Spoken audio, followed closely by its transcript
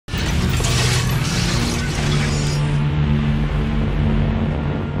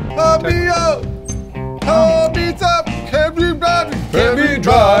Can't be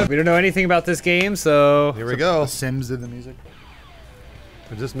drive. We don't know anything about this game, so here we go. Sims did the music.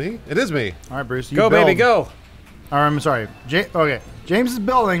 Is this me? It is me. All right, Bruce. Go, baby, go. I'm sorry. Okay, James is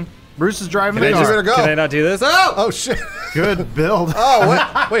building. Bruce is driving the car. Can I not do this? Oh! Oh shit! Good build.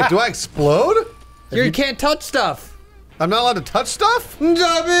 Oh wait, do I explode? You can't touch stuff. I'm not allowed to touch stuff?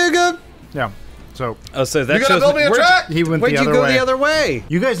 Yeah. So. Oh, so that you gotta build me a track. He went Where'd the you other go way. the other way?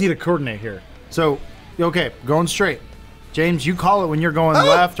 You guys need to coordinate here. So, okay, going straight. James, you call it when you're going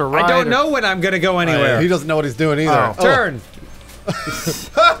left or right. I don't know when I'm gonna go anywhere. He doesn't know what he's doing either. Oh. Turn. And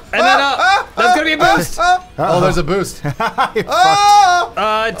then up. That's gonna be a boost. Oh, there's a boost.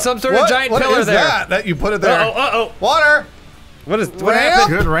 It's some sort of giant pillar what is there. that you put it there? Uh-oh. Water. What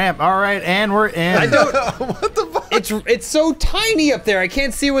happened? Good ramp. All right, and we're in. I don't. What the fuck? It's so tiny up there. I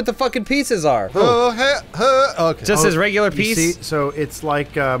can't see what the fucking pieces are. Okay. Just as regular You piece. see, so it's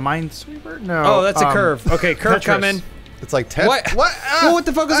like Minesweeper? No. Oh, that's a curve. Okay, curve Tetris. coming. It's like Tet. What? What? Well, what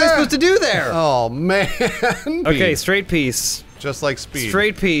the fuck was I supposed to do there? Oh man. Okay, straight piece. Just like speed.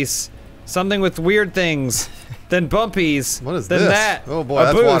 Straight piece. Something with weird things. Then bumpies. What is then this? that. Oh boy, a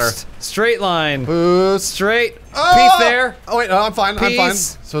that's boost. water. Straight line. Boost. Straight. Oh! Piece there. Oh wait, no, I'm fine. I'm fine.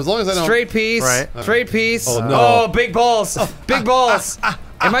 Piece. So as long as I don't. Straight piece. Right. Straight piece. Oh, no. Oh, big balls. Big balls.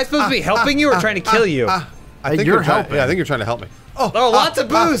 Am I supposed to be helping you or trying to kill you? I think you're trying. helping. Yeah, I think you're trying to help me. Oh, lots of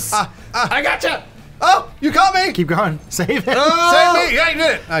boosts. I gotcha. Oh, you caught me. Keep going. Save it. Oh! Save me. Yeah, you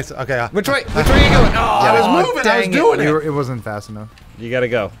did it. Nice. Okay. Which way? Which way are you going? Oh, I was moving. I was dang doing it. it. It wasn't fast enough. You gotta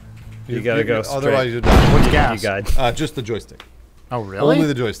go. You gotta go straight. Otherwise, you're done. What's gas? You guys. Just the joystick. Oh, really? Only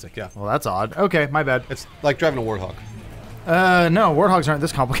the joystick. Yeah. Well, that's odd. Okay, my bad. It's like driving a warthog. No, warthogs aren't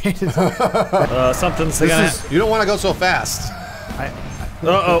this complicated. Something's gonna. You don't want to go so fast.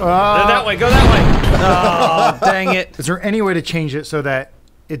 That way. Go that way. Oh, dang it. Is there any way to change it so that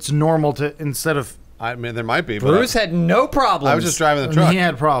it's normal to instead of? I mean, there might be. But Bruce had no problems. I was just driving the truck. He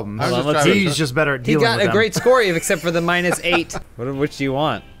had problems. I was just let's driving see. the He's truck. just better at He dealing got with a them. great score except for the -8. Which do you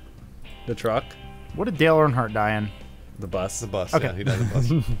want? The truck? What did Dale Earnhardt die in? The bus? The bus. Okay. Yeah, he does the bus.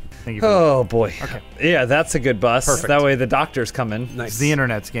 Thank you. For Oh boy. Okay. Yeah, that's a good bus. Perfect. That way the doctor's coming. Nice. the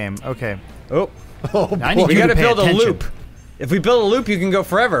internet's game. Okay. Oh. Oh, I boy. need We you gotta to pay build a attention. loop. If we build a loop, you can go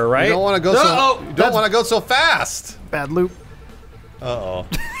forever, right? You don't want to go so. You don't want to go so fast. Bad loop. Uh-oh.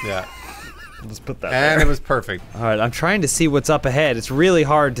 Yeah. Let's put that And there. it was perfect. All right, I'm trying to see what's up ahead. It's really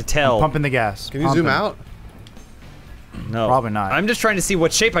hard to tell. Pumping the gas. Can you zoom out? No. Probably not. I'm just trying to see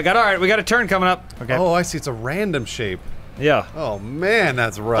what shape I got. All right, we got a turn coming up. Okay. Oh, I see. It's a random shape. Yeah. Oh man,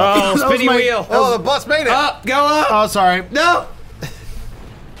 that's rough. Oh, That was spinny my- wheel. Oh, the bus made it. Up, go up. Oh, sorry. No.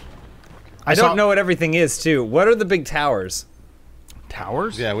 I saw- don't know what everything is, too. What are the big towers?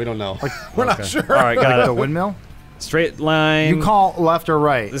 Towers? Yeah, we don't know. We're not sure. All right, got Like it. the windmill? Straight line. You call left or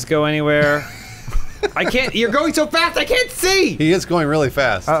right. Let's go anywhere. I can't. You're going so fast. I can't see. He is going really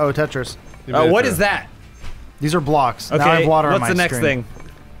fast. Uh-oh, Tetris. He made it What through. is that? These are blocks. Okay. Now I have water on what's my the next screen. thing?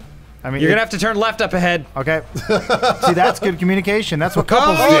 I mean, You're gonna have to turn left up ahead. Okay. See, that's good communication. That's what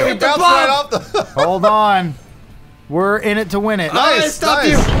couples Oh, do. hit the Bounced button. right off the. Hold on. We're in it to win it. I Nice, stopped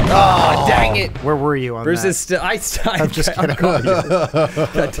nice. you. Oh, dang it. Where were you on Bruce that? is still. I'm just kidding.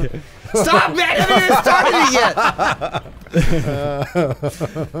 Stop, man! I haven't even started it yet.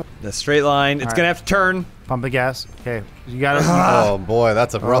 The straight line. It's All gonna right. have to turn. Pump the gas. Okay. You got it. Oh boy,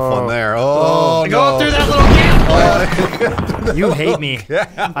 that's a rough Oh. one there. Oh, Go up no. through that little gap. You hate me.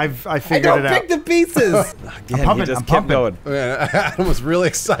 I I figured don't it out. pick the pieces. Again, pumping, he just I'm kept pumping. going. Man, Adam was really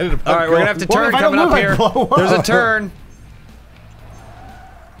excited about. All right, we're gonna have to What turn if I don't coming up move, I here. blow up? There's a turn.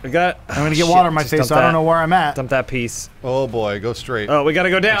 We got. I'm gonna get water in my face, so I don't know where I'm at. Dump that piece. Oh boy, go straight. Oh, we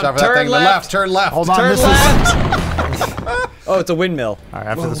gotta go down. Watch out for that Turn thing. The left. Turn left. Hold on, Turn this is. left. Oh, it's a windmill. All right,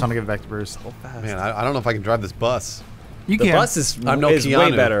 after this, I'm gonna give it back to Bruce. Man, I don't know if I can drive this bus. You The can. bus is I'm no way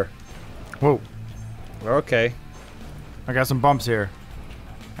Keanu. better. Whoa. We're okay. I got some bumps here.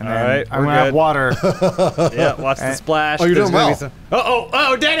 And All then right, I'm we're gonna have good. water. Yeah, watch the splash. Oh, you're There's doing gonna well. be some-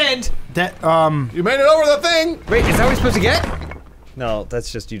 Oh, dead end. You made it over the thing. Wait, is that what we're supposed to get? No, that's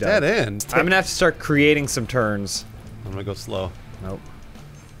just you died. Dead end. I'm gonna have to start creating some turns. I'm gonna go slow. Nope.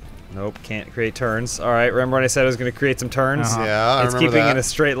 Nope, can't create turns. All right, remember when I said I was gonna create some turns? Uh-huh. Yeah, I It's remember keeping that. in a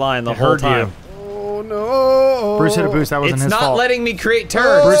straight line the It whole heard you. time. Oh no! Bruce hit a boost. That wasn't It's his not fault. letting me create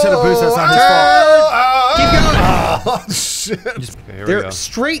turns. Bruce hit a boost. That's not his fault. Keep going. Oh shit! Okay, here we They're go.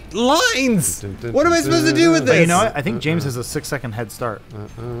 straight lines. What am I supposed to do with this? But you know what? I think James has a 6-second head start.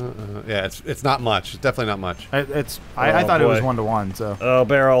 Yeah, it's not much. It's definitely not much. I Oh, thought it was boy. 1-to-1. So Oh,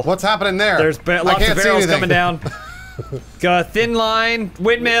 barrel. What's happening there? There's I lots can't of see barrels anything. coming down. Got a thin line,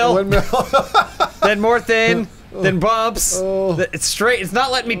 windmill, Windmill. then more thin, then bumps. It's straight. It's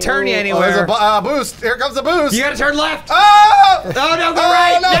not letting me turn you anywhere. There's a boost. Here comes the boost. You gotta turn left. Oh! Oh no, go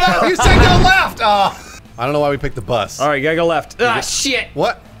right. No. You said go left. Oh. I don't know why we picked the bus. All right, you gotta go left. Ah, shit.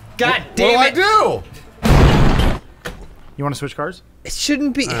 What? God damn what it. do I do? You want to switch cars? It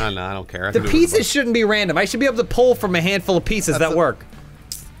shouldn't be. No, I don't care. I The can do it with pieces bus. shouldn't be random. I should be able to pull from a handful of pieces that work.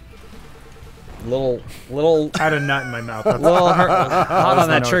 Little. I had a nut in my mouth. That's Hot on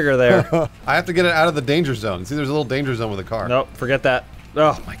that trigger there. I have to get it out of the danger zone. See, there's a little danger zone with the car. Nope, forget that.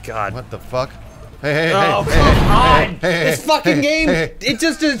 Oh my god. What the fuck? Hey. Oh, come on! This fucking game,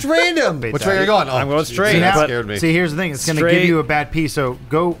 it's random. Which way are you going? Oh, I'm going straight. See, that but- scared me. See, here's the thing. It's going to give you a bad piece, so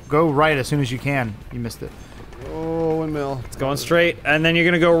go right as soon as you can. You missed it. Oh, windmill. It's going straight, and then you're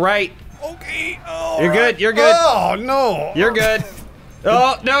gonna go right. Okay. Oh, You're good. You're good. Oh no. You're good.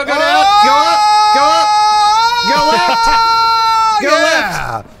 Oh no! Go down. Go up. Go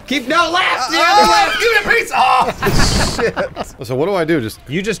left. Keep left. The other left. Give me a piece. Oh shit. So what do I do? Just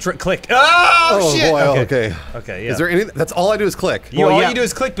You just click. Oh, shit. boy. Okay. Okay. Yeah. Is there any? That's all I do is click. all you do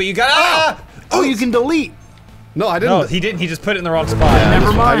is click, but you got. Oh, you can delete. No, I didn't. No, he didn't. He just put it in the wrong spot. Never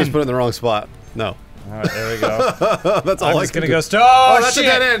mind. I just put it in the wrong spot. No. All right, there we go. That's all I'm just can gonna do. go. Oh, that's shit. a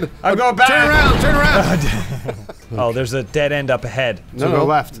dead end. I'm going back. Turn around. Oh, there's a dead end up ahead. So go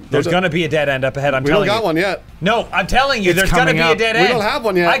left. There's gonna be a dead end up ahead. I'm We don't telling you. got one yet. No, I'm telling you, It's there's gonna coming be a up. dead We end. don't have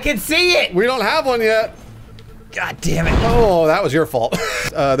one yet. I can see it. We don't have one yet. God damn it. Oh, that was your fault.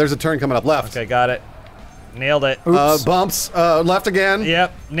 There's a turn coming up left. Okay, got it. Nailed it. Oops. Bumps. Left again.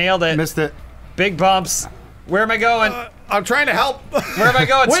 Yep, nailed it. Missed it. Big bumps. Where am I going? I'm trying to help. Where am I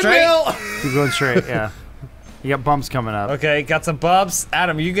going? Straight? Windmill. Keep going straight, yeah. You got bumps coming up. Okay, got some bumps.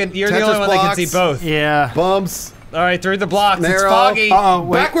 Adam, you're the Tetris only one that can see blocks. both. Yeah. Bumps. All right, through the blocks. It's Narrow. foggy. Uh-oh,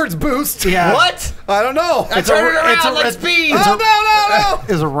 wait. Backwards boost. Yeah. What? I don't know. I turned it around. Let's speed. Oh no.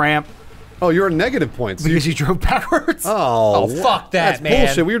 There's a ramp Oh, you're in negative points. because you drove backwards. Oh, fuck that, That's man.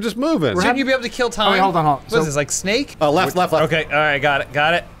 bullshit. We were just moving. Shouldn't you be able to kill time? wait, hold on. What So- is this, like Snake? Left. Okay, all right,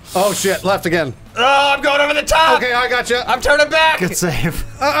 got it. Oh shit, left again. Oh, I'm going over the top. Okay, I got you. I'm turning back. Good save.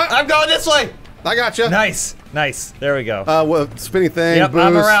 I'm going this way. I got you. Nice. There we go. Well, spinny thing. Yep, boost.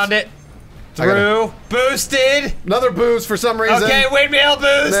 I'm around it. I gotta- Through. Boosted. Another boost for some reason. Okay, windmill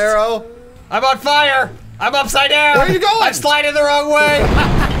boost. Narrow. I'm on fire. I'm upside down. Where are you going? I'm sliding the wrong way.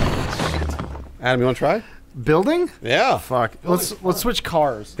 Adam, you want to try? Building? Yeah. Fuck. Let's switch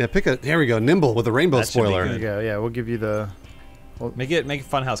cars. Yeah, pick a. There we go. Nimble with a rainbow That should be spoiler. good. There you go. Yeah, we'll give you the. Make it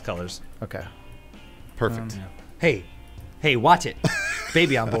Funhouse colors. Okay. Perfect. Hey, watch it.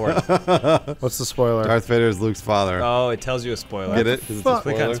 Baby on board. What's the spoiler? Darth Vader is Luke's father. Oh, it tells you a spoiler. Get it? 'Cause it's a Fuck.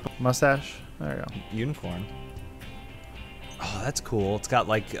 Click on spoiler. Mustache. There you go. Unicorn. Oh, that's cool. It's got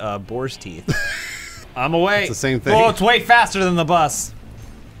like boar's teeth. I'm away. It's the same thing. Oh, it's way faster than the bus.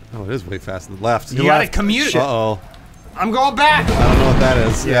 Oh, it is way faster. Left. You gotta commute. Uh-oh. I'm going back. I don't know what that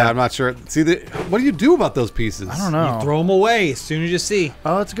is. Yeah, I'm not sure. See, what do you do about those pieces? I don't know. Throw them away as soon as you see.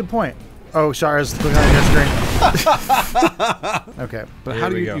 Oh, that's a good point. Oh, sorry, I was looking at your screen. Okay. But There how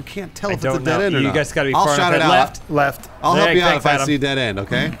do we you? go. You can't tell I if it's a don't dead know. end or You not. guys gotta be I'll far shout enough it out. left. Left. I'll help Hey, you out thanks, if I Adam. see dead end.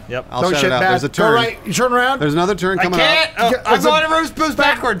 Okay. Yep. I'll Don't shout shit it out. back. There's a Go turn. right. You turn around. There's another turn I coming can't. up. I'm going to boost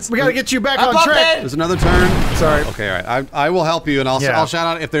backwards. We gotta get you back I'm on up track. in. There's another turn. Sorry. Okay, all right. I will help you, and I'll Yeah. I'll shout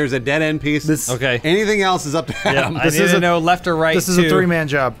out if there's a dead end piece. Okay. Anything else is up to Yeah, Adam. I need to know left or right. This is too. a three-man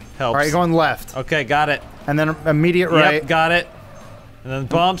job. Helps. All right, you're going left, Okay, got it. and then immediate right. Yep, got it. And then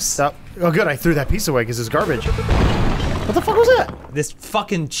bumps. Oh, good. I threw that piece away because it's garbage. What the fuck was that? This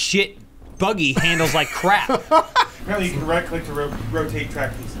fucking shit buggy handles like crap. Apparently you can right click to rotate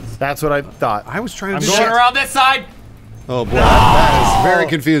track pieces. That's what I thought. I was trying to I'm do going shit. around this side. Oh boy, that is very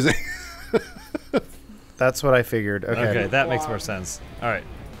confusing. That's what I figured. Okay. Okay, that makes more sense. All right.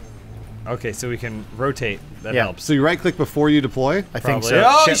 Okay, so we can rotate. That Yeah. helps. So you right click before you deploy? I think Probably. so.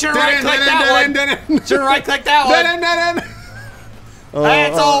 Oh, you Shit. should right click that one. Dead end. Should right click that Dead one. end. Dead end. Hey,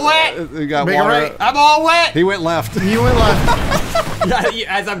 it's all wet. You got Make it water. right. I'm all wet. He went left. You went left.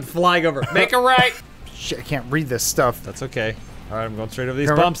 As I'm flying over. Make a right. Shit, I can't read this stuff. That's okay. All right, I'm going straight over these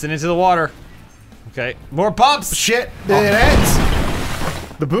Remember- bumps and into the water. Okay, more bumps. Shit, it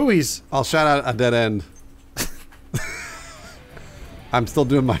ends. The buoys. I'll shout out a dead end. I'm still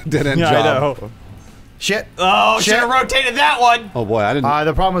doing my dead end Yeah, job. I know. Shit. Oh, Shit. should have rotated that one. Oh boy, I didn't.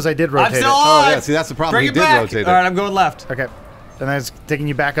 The problem was I did rotate I'm still it. on. Oh yeah, see that's the problem. Bring He it did back. rotate it. All right, I'm going left. Okay. And then it's taking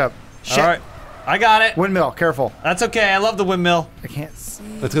you back up. Shit. All right, I got it. Windmill, careful. That's okay. I love the windmill. I can't see.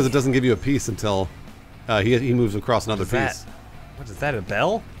 That's because it doesn't give you a piece until he moves across another What is that? piece. What is that? A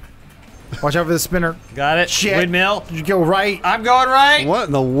bell? Watch out for the spinner. Got it. Shit. Windmill. You go right. I'm going right. What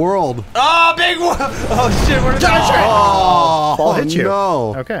in the world? Oh, big one. Oh, shit. Where did that Oh, Ball hit you.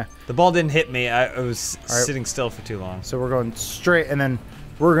 No. Okay. The ball didn't hit me. I was right. sitting still for too long. So we're going straight, and then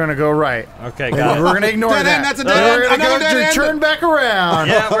we're gonna go right. Okay, And got it. we're gonna ignore Dead that. end, that's a Then dead we're end, gonna another dead end. turn back around.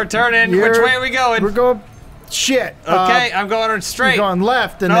 Yeah, we're turning. You're- Which way are we going? We're going. Shit. Okay, I'm going straight. You're going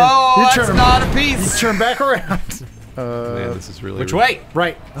left, and No, then you that's turn. not a You piece. turn back around. Man, this is really. Which way?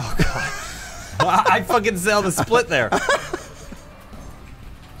 Right. I fucking sailed the split there.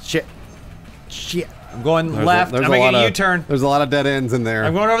 Shit. Shit. I'm going left. I'm making a U-turn. There's a lot of dead ends in there.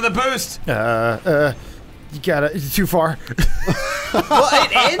 I'm going over the boost. You got it. It's too far. Well,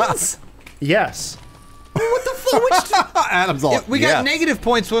 it ends? Yes. What the fuck? Adam's all. We got negative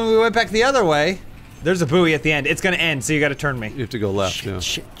points when we went back the other way. There's a buoy at the end. It's gonna end, so you gotta turn me. You have to go left. Shit, Yeah.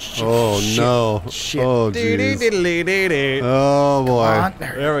 shit, Oh shit, no. shit. Oh jeez. Dee-dee-dee-dee-dee-dee. Oh boy. On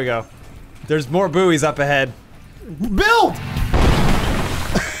there. There we go. There's more buoys up ahead. Build.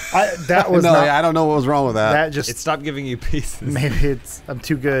 That was No, not. I don't know what was wrong with that. That just. It stopped giving you pieces. Maybe it's. I'm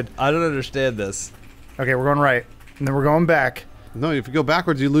too good. I don't understand this. Okay, we're going right, and then we're going back. No, if you go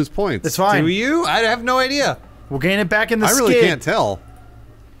backwards, you lose points. It's fine. Do you? I have no idea. We'll gain it back in the I skid. really can't tell.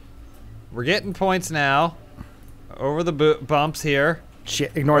 We're getting points now. Over the bumps here.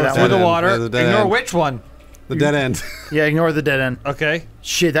 Shit, ignore that Through one. the end. water. Yeah, the dead Ignore end. which one? The dead end. Yeah, ignore the dead end. Okay.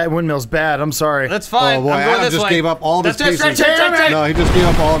 Shit, that windmill's bad. I'm sorry. That's fine. Oh boy, I'm going Adam this just way. gave up all of his That's pieces. right. No, he just gave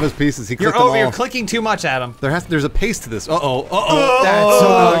up all of his pieces. He You're clicked them over. You're all. clicking too much, Adam. There's a pace to this. Oh, That's so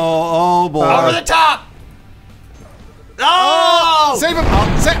good. oh boy. Over the top. Oh! Save him.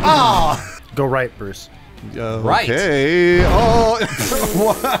 Oh. Go right, Bruce. Right. Okay. Oh.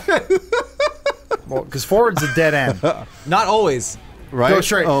 What? Well, because forward's a dead end. Not always. Right. Go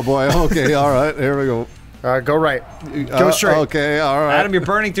straight. Oh boy. Okay. All right. Here we go. Go right. Go straight. Okay. All right. Adam, you're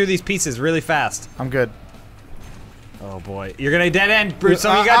burning through these pieces really fast. I'm good. Oh boy. You're gonna dead end, Bruce. So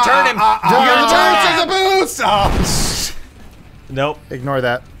you gotta turn him. You gotta turn him. There's a boost. Oh. Nope. Ignore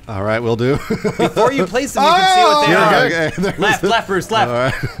that. All right. We'll do. Before you place them, you can see what they are. Okay. There's Left, Bruce, left. All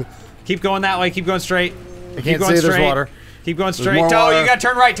right. Keep going that way. Keep going straight. I Keep can't going see straight. there's water. Keep going straight. more Oh, water. you gotta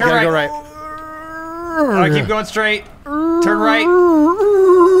turn right. Turn Gotta right. go right. All right, keep going straight. Turn right.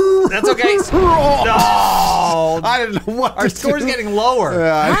 That's okay. No. I didn't know what Our to score's do. getting lower.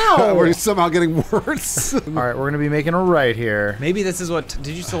 Yeah, How? We're somehow getting worse. All right, we're gonna be making a right here. Maybe this is what.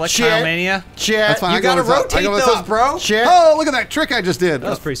 Did you select Shit. Tile Mania? Shit. That's fine. You I go gotta with the top. I rotate go with the those, top. bro. Shit. Oh, look at that trick I just did. That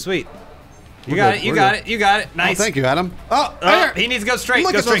was pretty sweet. You We're got good, it. You we're got good. it. You got it. Nice. Oh, thank you, Adam. Oh, Oh, here. he needs to go straight.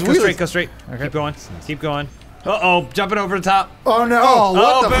 Look Go at those straight. Go wheels. straight. Go straight. Okay. Keep going. Keep going. Uh-oh, jumping over the top. Oh no. Oh,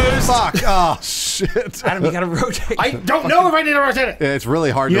 what the boost. fuck? Oh, shit. Adam, you gotta rotate. I don't know if I need to rotate it. Yeah, it's really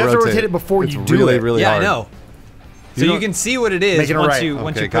hard You to have to rotate. rotate it before it's you do really, it. really yeah, hard. I know. So You you don't- can see what it is Making it once right. you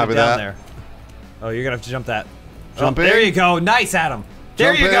once Okay, you put it copy down that. there. Oh, you're gonna have to jump that. Jumping. Oh, there you go. Nice, Adam.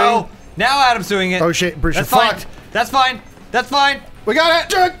 There you Jumping. go. Now Adam's doing it. Oh shit, Bruce, That's you're fine. fucked. That's fine. That's fine. We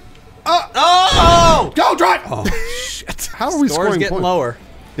got it. Oh! Go, drive. Oh, shit. How are we Score's scoring getting points? lower.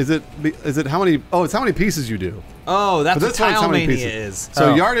 Is it how many? Oh, it's how many pieces you do. Oh, that's But what this one's how Tile many Mania pieces? is.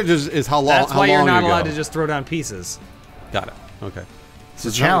 So Oh. yardage is how long. That's how why you're long not you allowed go. to just throw down pieces. Got it. Okay. It's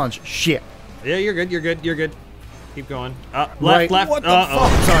a challenge. Shit. Yeah, you're good. You're good. You're good. Keep going. Left, Right. left. What the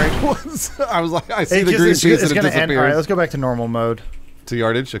Uh-oh. fuck? I was like, I see It the just- green it's, piece it's and it gonna end. disappears. All right, let's go back to normal mode. To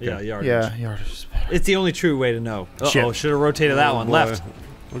yardage. Okay. Yeah, yardage. Yeah, yardage is better. It's the only true way to know. Uh-oh, Shit. should have rotated that Oh, one. boy. Left.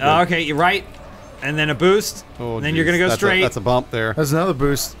 Okay. Okay, you're right. And then a boost. Oh, and then you're geez. gonna go That's straight. That's a bump there. That's another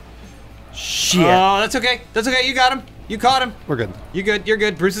boost. Shit. Oh, that's okay. That's okay. You got him. You caught him. We're good. You good. You're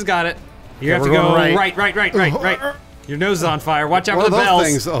good. Bruce has got it. You Okay, have to we're go going right, right. right. Your nose is on fire. Watch out One for of the those bells.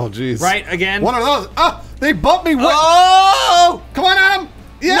 things. Oh, jeez. Right again. One of those. Ah, they bumped me. Oh! Come on, Adam.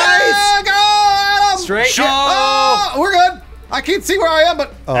 Yeah, Nice. go, Adam. Straight. Shit. Oh! We're good. I can't see where I am,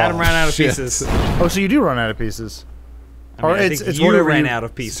 but Adam ran out of shit. pieces. Oh, so you do run out of pieces. I mean, Or I it's- think it's you whatever ran you- out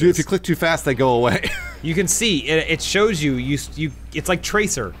of pieces. So if you click too fast, they go away. You can see it shows you. It's like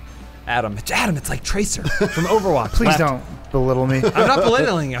Tracer, Adam. It's like Tracer from Overwatch. Please Left. don't belittle me. I'm not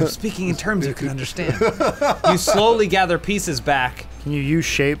belittling. I'm speaking in terms you can understand. You slowly gather pieces back Can you use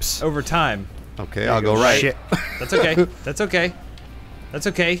shapes? over time. Okay, I'll go right. Shit. That's okay. That's okay. That's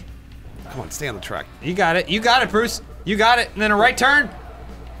okay. Come on, stay on the track. You got it. You got it, Bruce. You got it. And then a right turn.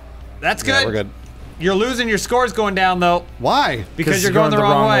 That's good. Yeah, we're good. You're losing your scores going down though Why? because you're going the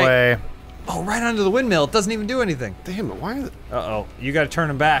wrong way. Oh, right under the windmill. It doesn't even do anything. Damn it! Why? Is it? Uh-oh. You got to turn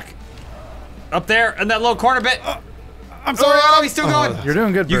him back. Up there in that little corner bit. I'm sorry, Oh, Adam. he's still going. You're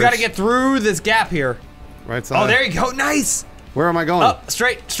doing good, You Bruce. got to get through this gap here. Right side. Oh, there you go. Nice. Where am I going? Up,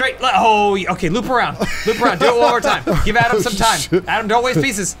 straight. Oh, okay. Loop around. Loop around. Do it one more time. Give Adam some time. Shit. Adam, don't waste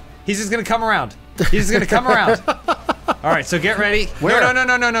pieces. He's just gonna come around. He's just gonna come around. All right, so get ready. Where? No.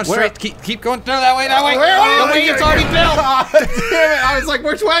 Where? Straight. Keep going. No, that way. The way it's already built. Damn it! I was like,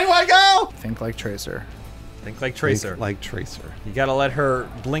 which way do I go? Think like Tracer. Think like Tracer. Think like Tracer. You gotta let her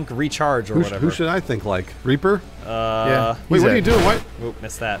blink recharge or whatever. Who should I think like? Reaper? Yeah. Wait, what are you doing? What? Oop,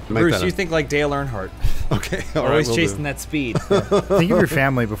 missed that. Make Bruce, that you up. think like Dale Earnhardt. Okay, all right. Always will chasing do. that speed. Think of your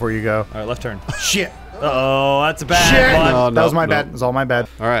family before you go. All right, left turn. Shit. Uh-oh, that's a bad Shit. one. No, That was my no. bad. It was all my bad.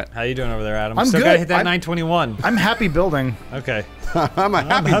 All right. How you doing over there, Adam? I'm Still good. gotta hit that I'm- 921. I'm happy building. Okay. I'm a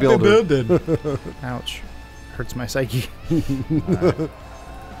happy builder. Ouch. Hurts my psyche.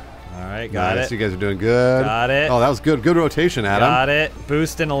 All right, got Nice, it. you guys are doing good. Got it. Oh, that was good. Good rotation, Adam. Got it.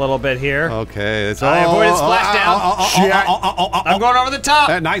 Boosting a little bit here. Okay. It's I avoided splashdown. I'm going over the top.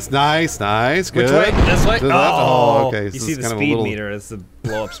 Nice. Good. Which way? This way? To the left. Oh, okay. You So see it's the kind of a speed little- meter. It's the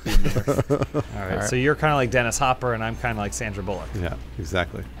blow-up speed meter. All right, so you're kind of like Dennis Hopper, and I'm kind of like Sandra Bullock. Yeah,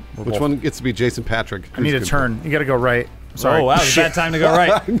 exactly. Which one gets to be Jason Patrick? I need a turn. You gotta go right. Sorry. Oh, wow. It's a bad time to go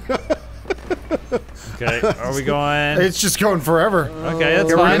right. Okay, are we going? It's just going forever. Okay, that's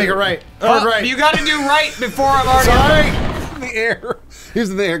Here, we're fine. gonna make it right. Hard right. You got to do right before I've already. Sorry. In the air. He's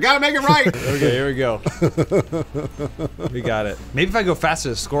in the air. Gotta make it right. Okay, here we go. We got it. Maybe if I go faster,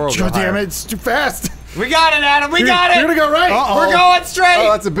 the score will go God damn higher. it, it's too fast. We got it, Adam. We got it. You're gonna go right. Uh-oh. We're going straight.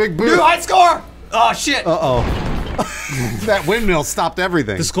 Oh, that's a big boost. New high score. Oh shit. Uh-oh. That windmill stopped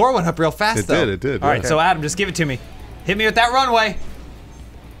everything. The score went up real fast, It though. did, it did, All right, yeah. so Adam, just give it to me. Hit me with that runway.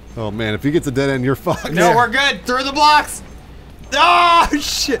 Oh, man. If he gets a dead end, you're fucked. No, we're good. Through the blocks. Oh,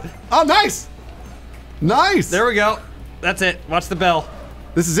 shit. Oh, nice. Nice. There we go. That's it. Watch the bell.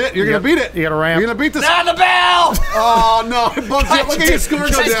 This is it. You're going to beat it. You gotta ramp. You're going to beat this. Ah, the bell! Oh, no. It bumped you. Look at your score go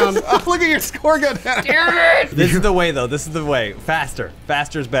Guys, down. Oh, look at your score go down. Damn it! This is the way, though. This is the way. Faster.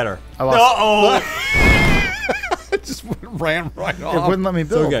 Faster is better. I lost. Uh-oh. It just ran right It off. wouldn't let me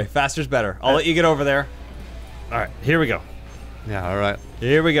build. Okay, faster's better. I'll let you get over there. All right, here we go. Yeah, all right.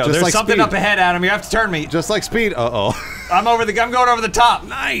 Here we go. Just There's like something speed. up ahead, Adam. You have to turn me. Just like speed. Uh-oh. I'm going over the top.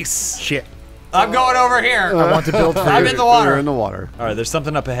 Nice. Shit. I'm going over here. I want to build for I'm you. in the water. You're in the water. All right, there's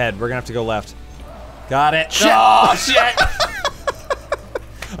something up ahead. We're gonna have to go left. Got it. Shit. Oh shit!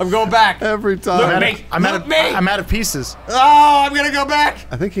 I'm going back. Every time. Look, I'm out of pieces. Oh, I'm gonna go back.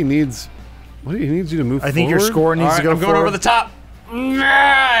 I think he needs... What do he needs you to move I think your forward? score needs All to right, go I'm going forward. over the top. Nah,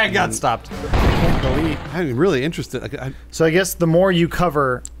 I got stopped. I'm really interested. So I guess the more you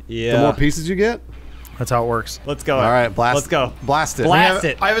cover, Yeah. The more pieces you get? that's how it works. Let's go. All right, blast. Let's go. Blast it. Blast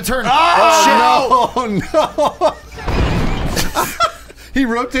it. I have a turn. Oh, Oh, no. He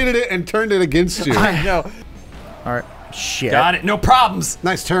rotated it and turned it against you. I know. All right. Shit. Got it. No problems.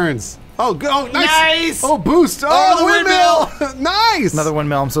 Nice turns. Oh, go. Oh, nice. Nice. Oh, boost. Oh, the windmill. Nice. Another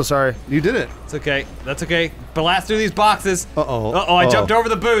windmill. I'm so sorry. You did it. It's okay. That's okay. Blast through these boxes. Uh-oh. Uh-oh, I jumped over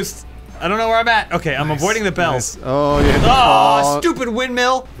the boost. I don't know where I'm at. Okay, I'm avoiding the bells. Nice. Oh, yeah. Oh, stupid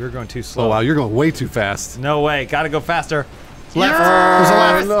windmill. You're going too slow. Oh, wow. You're going way too fast. No way. Gotta go faster. Left. There's a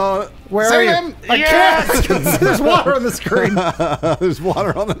left. No. Where Save are you? him. I Yes! can't. There's water on the screen. There's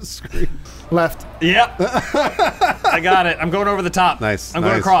water on the screen. Left. Yep. I got it. I'm going over the top. Nice. I'm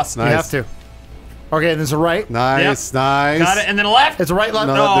going across. Nice. You have to. Okay, there's a right. Nice. Yep. Nice. Got it. And then a left. It's a right, left.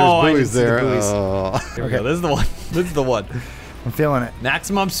 No, No, I there's didn't buoys see the there. buoys. Oh. Here we go. This is the one. This is the one. I'm feeling it.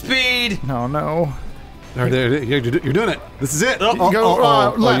 Maximum speed. No, no. You're doing it. This is it. Oh, go,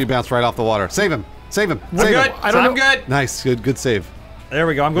 Oh, left. you bounced right off the water. Save him. Save him. We're Save good. him. I don't I'm know. good. Nice. Good save. There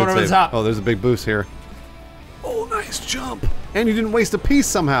we go. I'm going Good over the save. top. Oh, there's a big boost here. Oh, nice jump. And you didn't waste a piece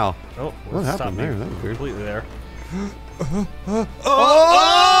somehow. Oh, What stop happened me there? That was weird. Completely there.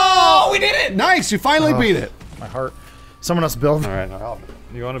 Oh! We did it. Nice. You finally beat it. My heart. Someone else build. All right. I'll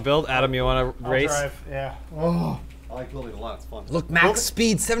You want to build? Adam, you want to race? Yeah. I like building a lot. It's fun. Look, max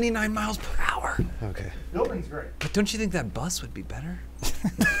speed, 79 miles per hour. Okay. Building's great. But don't you think that bus would be better?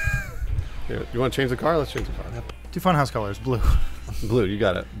 Here, you want to change the car? Let's change the car. Do Funhouse colors. Blue. Blue. You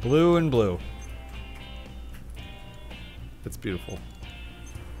got it. Blue and blue. It's beautiful.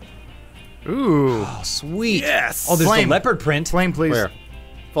 Ooh. Oh, sweet. Yes. Oh, there's Flame. the leopard print. Flame, please. Where?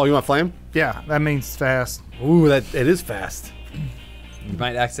 Oh, you want flame? Yeah, that means fast. Ooh, it is fast. You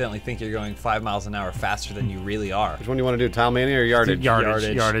might accidentally think you're going 5 miles an hour faster than you really are. Which one do you want to do? Tile mania or yardage?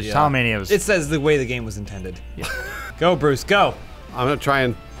 Yardage. yeah. Tile Mania was. It says the way the game was intended. Go, Bruce, go. I'm gonna try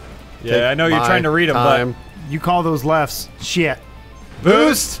and. Yeah, I know you're my trying to read them, time. You call those lefts. Shit.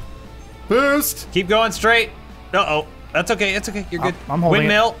 Boost. Boost. but keep going straight. Uh-oh. That's okay. It's okay. You're good. I'm holding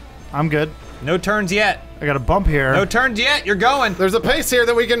Windmill. I'm good. No turns yet. I got a bump here. No turns yet. You're going. There's a pace here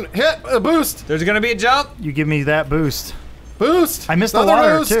that we can hit a boost. There's going to be a jump. You give me that boost. Boost. I missed the Another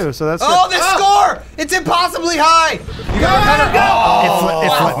water boost. too, so that's Oh, good. this score! It's impossibly high. You gotta It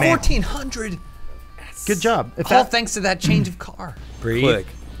wow, flipped me. 1,400. Good job. If All that, thanks to that change of car. Breathe. Click.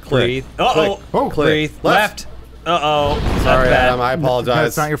 Breathe. Click. Uh-oh. Click. Oh, Click. Breathe. Left. Uh-oh. Sorry, That's bad. Adam. I apologize. no,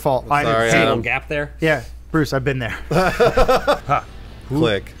 it's not your fault. Sorry, See a little Adam. gap there? Yeah, Bruce, I've been there.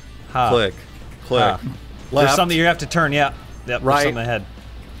 Click. Ha. Click. Click. Ha. There's Left. something you have to turn, yeah. Yep, Right. there's something ahead.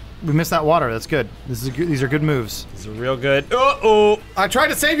 We missed that water. That's good. This is good. These are good moves. This is real good. Uh-oh. I tried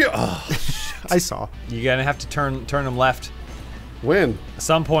to save you. Oh, I saw. You're gonna have to turn them left. win. At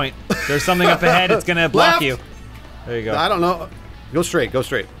some point. There's something up ahead. It's gonna block Left. you. There you go. I don't know. Go straight. Go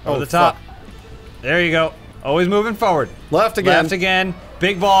straight. Over Oh, the top. fuck. There you go. Always moving forward. Left again. Left again.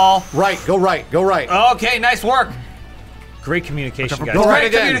 Big ball. Right. Go right. Go right. Okay, nice work. Great communication, guys. Go right Great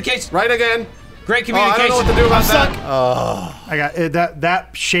again. communication. Right again. Great Oh, I communication. don't know what to do about I'm that. Oh. I got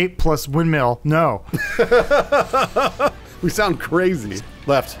that shape plus windmill. No. We sound crazy.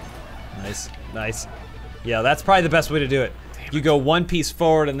 Left. Nice, nice. Yeah, that's probably the best way to do it. You go one piece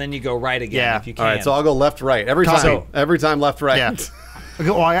forward and then you go right again Yeah. if you can. All right. So I'll go left, right every time. So- Every time, left, right. Yeah. Okay,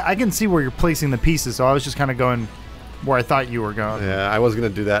 well, I can see where you're placing the pieces, so I was just kind of going where I thought you were going. Yeah, I was gonna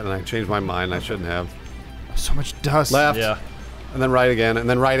do that, and I changed my mind. I shouldn't have. So much dust. Left. Yeah. And then right again, and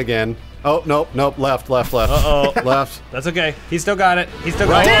then right again. Oh, nope, nope, left, left, left. Uh-oh. Left. That's okay. He's still got it. He's still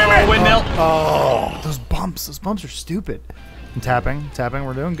got it. Damn it! Windmill. Those bumps are stupid. I'm tapping.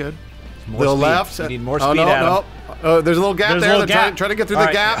 We're doing good. Little speed. left. You need more Oh, speed, no, Adam. no. Oh, there's a little gap There's a there. little They're gap. trying to get through All the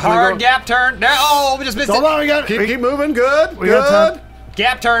right, gap. and they Hard go- gap turn. There. Oh, we just missed Hold it. on, we got Keep moving. Good. We got Good.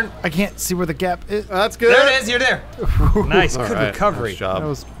 Gap turn. I can't see where the gap is. That's good. There it is. You're there. Nice. All Good right, recovery. nice job. That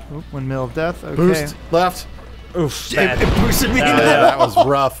was windmill of death. Okay. Boost. Left. Oof. It Bad. boosted me. Yeah, that was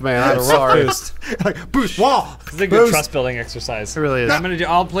rough, man. I'm Rough sorry. boost. Like, boost wall. This is a good Boost. trust building exercise. It really is. I'm gonna do.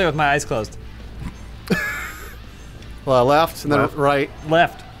 I'll play with my eyes closed. Left and then Left. right.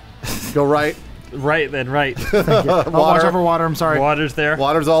 Left. Go right. Right. Then right. Oh, watch over water. I'm sorry. Water's there.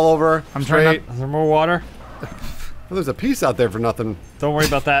 Water's all over. I'm trying Straight. Is there more water? Oh, there's a piece out there for nothing. Don't worry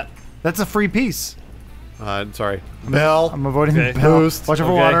about that. That's a free piece. Sorry. Bell. I'm avoiding Okay. the bell. Boost. Watch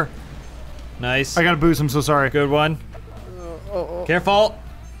over Okay. water. Nice. I got a boost. I'm so sorry. Good one. Careful.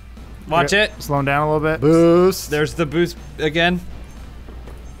 Watch it. Slowing down a little bit. Boost. There's the boost again.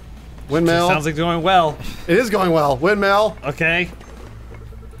 Windmill. Sounds like going well. It is going well. Windmill. Okay.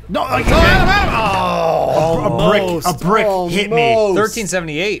 No, like, Almost. a brick hit me. Almost.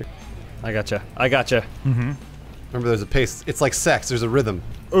 1378. I gotcha. I gotcha. Remember, there's a pace. It's like sex. There's a rhythm.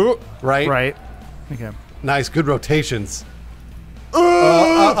 Ooh. Right? Right. Okay. Nice. Good rotations.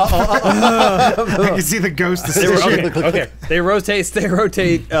 I can see the ghost. They okay. They rotate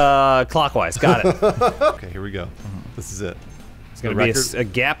clockwise. Got it. Okay, here we go. This is it. It's gonna be a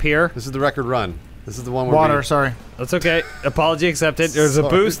gap here. This is the record run. This is the one where Water. Sorry. That's okay. Apology accepted. There's a Sorry.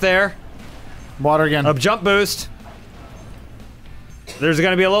 boost there. Water again. A jump boost. There's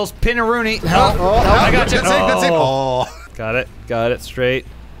gonna be a little pin-a-rooney. Help. I got you. Good save, good save. Oh. Oh. Got it. Got it. Straight.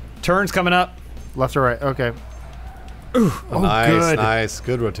 Turns coming up. Left or right? Okay. Nice, good. nice.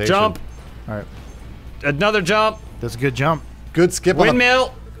 Good rotation. Jump. All right. Another jump. That's a good jump. Good skip on the...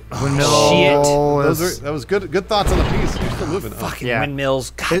 Windmill. Windmill. Shit. That was good. Good thoughts on the piece. You're still moving. Oh. Yeah. Windmills.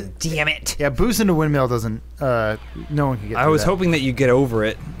 God damn it. Yeah, boosting a windmill doesn't. No one can get. I through was that. hoping that you get over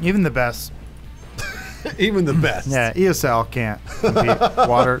it. Even the best. Even the best. Yeah, ESL can't compete.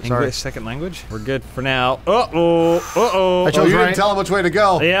 Water. Sorry. English second language. We're good for now. Uh-oh. Uh-oh. I Oh, chose you right. didn't tell him which way to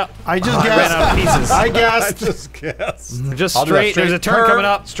go. Yeah. I just I ran out of guessed. pieces. I I guessed. just guessed. Just I'll do that. straight. There's a turn Curve, coming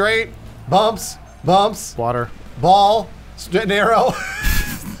up. Straight. Bumps. Bumps. Water. Ball. Narrow.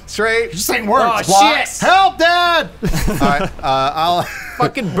 Straight. Just ain't work. Oh, Blocks. shit. Help, Dad! All right. I'll...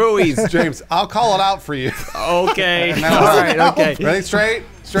 Fucking buoys. James, I'll call it out for you. Okay. All right. Okay. Ready? Straight.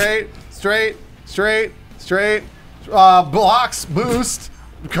 Straight. Straight. Straight. Straight. Blocks. Boost.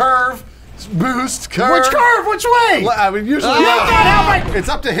 Curve. Boost. Curve. Which curve? Which way? I mean, usually it's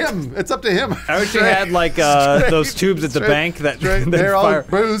up to him. It's up to him. I wish you had like those tubes at the bank that straight, that narrow fire.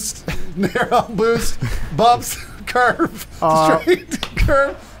 boost, narrow boost, bumps, curve, straight,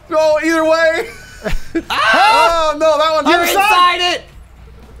 curve. Oh, either way. Oh no, that one. You're inside it.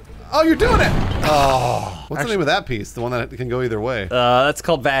 Oh, you're doing it. Oh, what's the name of that piece? The one that can go either way. That's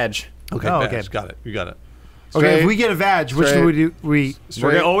called Vag. Okay, oh, badge. okay. Got it. You got it. Okay, if Straight, we get a vag, which straight, do we do? We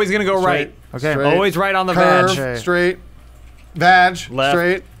We're always gonna go right. Okay. straight, Always right on the curve, Vag. Okay. straight, vag, Left.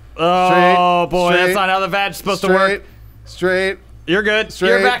 straight, Oh straight, boy, straight, that's not how the Vag's supposed straight, to work. straight, You're good. straight.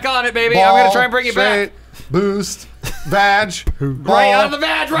 You're back on it, baby. ball, I'm gonna try and bring you straight, back. Boost, vag, Right on the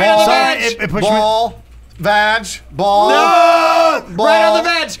Vag. Right ball, on the Vag. It pushed me. ball, vag, ball, No! ball, Right on the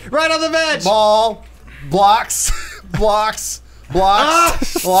Vag. Right on the Vag. ball, blocks, blocks, a lot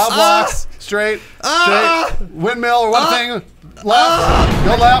of blocks, straight, windmill or one thing, left,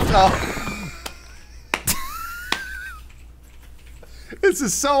 go left. Oh. This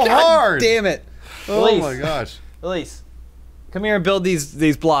is so hard. Damn it. Oh Elise. my gosh. Elise, come here and build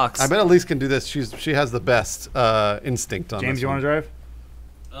these blocks. I bet Elise can do this. She has the best instinct on James, this you want one. to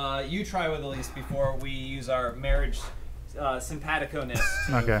drive? You try with Elise before we use our marriage simpatico-ness.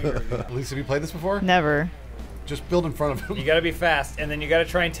 Okay. Elise, have you played this before? Never. Just build in front of him. You gotta be fast, and then you gotta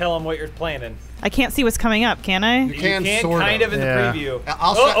try and tell him what you're planning. I can't see what's coming up, can I? You can sort kind of in the Yeah. preview.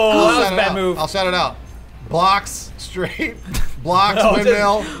 I'll that was a shout it bad out. move. I'll shout it out. Blocks, straight, blocks, No,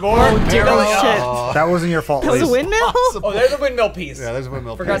 windmill. More. dear barrel. shit. Oh, That wasn't your fault. That was a Elise. windmill? Oh, there's a windmill piece. yeah, there's a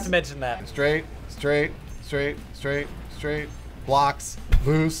windmill. Forgot piece. to mention that. Straight, blocks,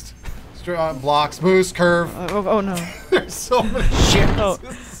 boost, blocks, boost, curve. Oh no. There's so many shit. Oh.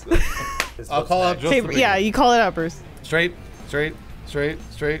 I'll call out just Okay, the yeah, you call it out, Bruce. straight. Okay,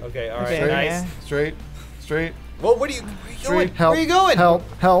 all right, Okay, nice. yeah. Straight. Well, where are you going? Help. Where are you going? Help.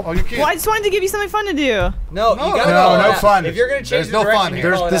 Oh, you can't. Well, I just wanted to give you something fun to do. No, No, you gotta no, call it no out. fun. If you're gonna change There's the no direction, fun you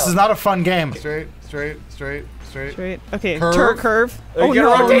here. call it This out. is not a fun game. Straight. Straight. Okay. Curve. Curve. Oh, you Oh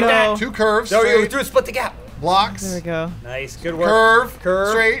gotta no, rotate no. that. Two curves. No, you Straight, do split the gap. blocks, There we go. Nice, good work.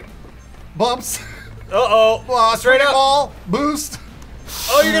 curve, straight, bumps, Straight up. ball, boost.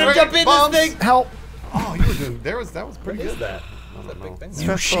 Oh, you're gonna straight, jump in bumps. this thing. Help. Oh, you were doing. That was pretty good. that? I don't know.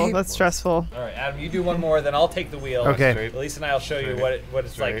 Stressful. That's stressful. All right, Adam, you do one more, then I'll take the wheel. Okay. Straight. Elise and I'll show you what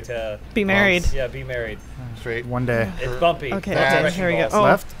it's like to Be married. be married. Straight. One day. It's bumpy. Okay. Bad. Okay. Here we go. Balls. Oh.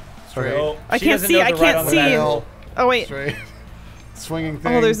 Left. Straight. Oh, I she can't doesn't see, know I the can't on the see. manual. Oh wait. Straight. Swinging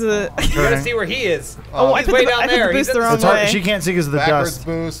thing. Oh, there's a. You gotta see where he is. Oh, I He's put way the, down I put there. the He's boost the at wrong It's hard. way. She can't see because of the backwards dust.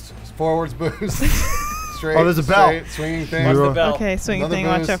 boost, forwards boost. Straight. Oh, there's a bell. Straight, swinging thing. What's the bell? Okay, swinging Another thing.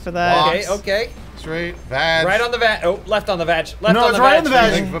 Watch boost. out for that. Blocks. Okay. Straight. Vag. Right on the vag. Oh, left on the vag. Left No, on it's the right vag. on the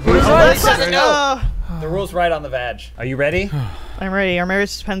vag. Swinging. Put it Oh, right. Elise doesn't know. Oh, The rule's right on the vag. Are you ready? I'm ready. Our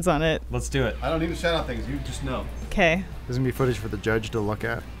marriage depends on it. Let's do it. I don't need to shout out things. You just know. Okay. There's gonna be footage for the judge to look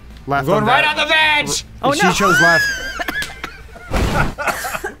at. Left. Going right that. on the vag. Oh She no. chose left.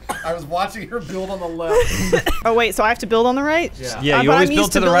 I was watching her build on the left. Oh wait, so I have to build on the right? Yeah, you but always I'm build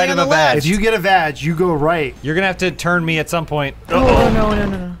used to the right building of on the vag. If you get a vag, you go right. You're gonna have to turn me at some point. Oh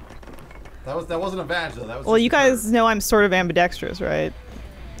no. That wasn't a vag though. That was. Well, just you a curve. guys know I'm sort of ambidextrous, right?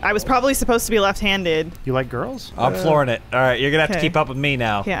 I was probably supposed to be left-handed. You like girls? I'm flooring it. All right, you're gonna have to Okay. keep up with me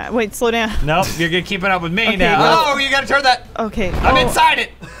now. Yeah. Wait, slow down. Nope, you're gonna keep it up with me Okay, now. well- Oh, you gotta turn that. Okay. I'm oh, inside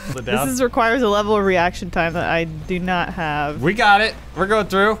it. Slow down. This requires a level of reaction time that I do not have. We got it. We're going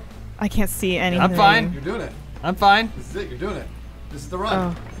through. I can't see anything. I'm fine. You're doing it. I'm fine. This is it. You're doing it. This is the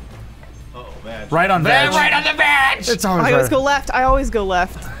run. Oh. Oh, vag. Right on Van vag. right on the vag. It's always I always right. go left. I always go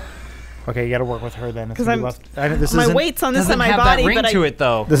left. Okay, you gotta work with her then. It's 'Cause gonna be I'm- left. This My isn't- weight's on this Doesn't side of my have body, that ring but to I. it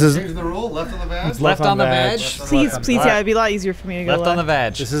though. This is. Change the rule. Left on the vag. Left on the vag. Please, Left. please, All yeah, right. it'd be a lot easier for me to go Left on the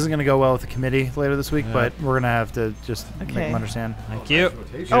vag. This isn't gonna go well with the committee later this week, but we're gonna have to just make Okay. them understand. Thank you.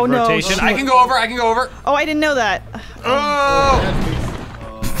 Rotation. Oh no. Rotation. shoot. I can go over. I can go over. Oh, I didn't know that. Oh.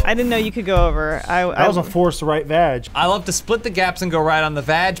 I didn't know you could go over. That was a forced right vag. I love to split the gaps and go right on the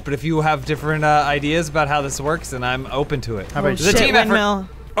vag, but if you have different ideas about how this works, then I'm open to it. How about It's a Shit, team effort. windmill.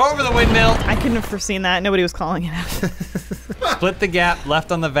 Over the windmill. I couldn't have foreseen that. Nobody was calling it out. Split the gap.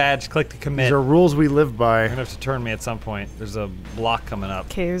 Left on the vag. Click to commit. These You're are rules we live by. gonna have to turn me at some point. There's a block coming up.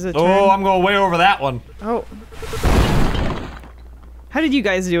 Okay, here's a turn. Oh, I'm going way over that one. Oh. How did you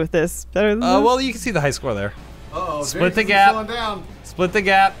guys do with this? Better than this? Well, you can see the high score there. Uh-oh, Split the James is gap. slowing down. Split the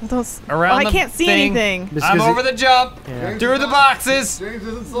gap. Don't s- Around oh, I the can't see thing. anything. Just I'm 'cause over the jump. Yeah. Through the boxes. James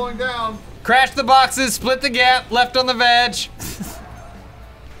isn't slowing down. Crash the boxes. Split the gap. Left on the vag.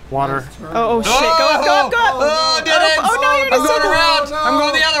 Water. Oh, shit. Go up, go up, go up. Oh, dead ends. Oh, no, you're I'm just going so around. no. I'm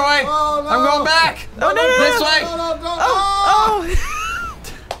going the other way. Oh, no. I'm going back. Oh, no, no, This no. way.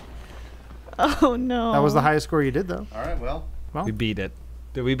 Oh. Oh, no. That was the highest score you did, though. All right, well. We beat it.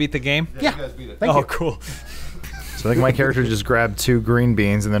 Did we beat the game? Yeah. You guys beat it. Thank Oh, you. cool. So I think my character just grabbed 2 green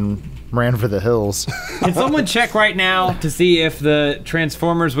beans and then ran for the hills. Can someone check right now to see if the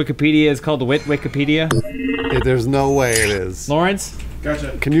Transformers Wikipedia is called Wit Wikipedia? There's no way it is. Lawrence?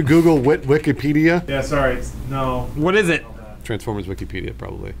 Gotcha. Can you Google Wikipedia? Yeah, sorry. No. What is it? Transformers Wikipedia,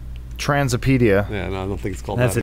 probably. Transopedia. Yeah, no, I don't think it's called That's that.